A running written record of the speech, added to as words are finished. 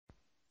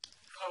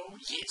Oh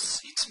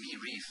yes, it's me,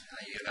 Reef.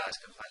 You guys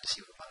can finally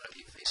see what my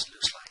ugly face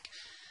looks like.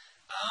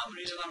 The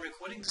reason I'm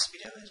recording this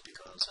video is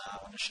because I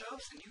want to show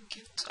off the new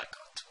gift I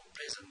got, or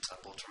present I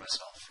bought for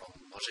myself from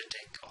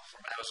Logitech, or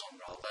from Amazon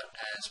rather,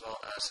 as well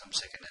as some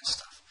second-hand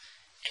stuff.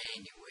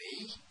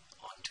 Anyway,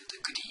 on to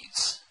the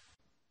goodies.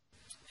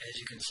 As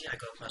you can see, I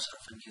got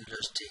myself a new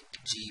Logitech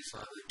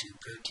G502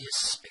 Proteus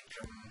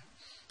Spectrum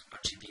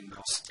RGB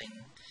mouse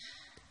thing.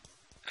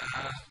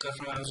 Got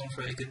from Amazon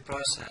for a good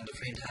price, and a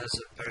friend has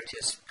a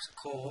Proteus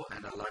core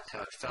and I liked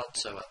how it felt,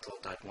 so I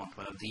thought I'd want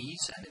one of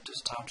these, and it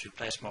was time to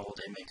replace my old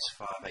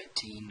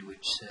MX518,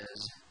 which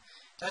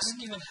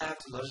doesn't even have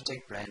the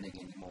Logitech branding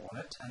anymore on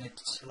it, and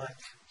it's like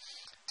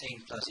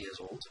 10 plus years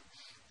old.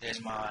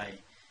 There's my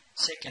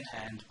second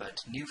hand but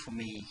new for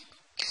me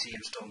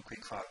CM Storm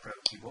Quickfire Pro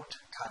keyboard.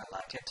 Kinda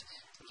like it.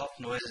 A lot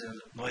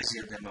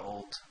noisier than my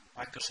old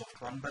Microsoft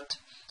one, but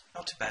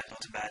not too bad,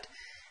 not too bad.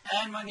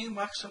 And my new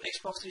Microsoft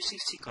Xbox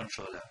 360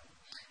 controller.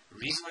 The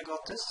reason I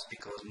got this is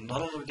because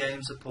not all the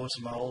games supports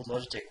my old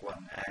Logitech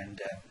one,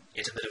 and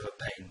it's a bit of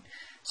a pain.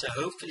 So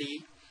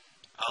hopefully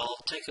I'll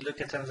take a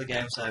look at some of the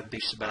games I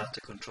bitched about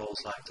the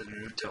controls, like the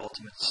Naruto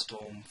Ultimate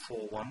Storm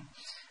 4-1,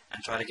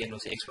 and try it again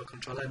with the Xbox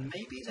controller, and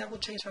maybe that will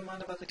change my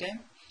mind about the game,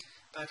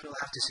 but we'll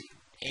have to see.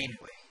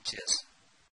 Anyway, cheers.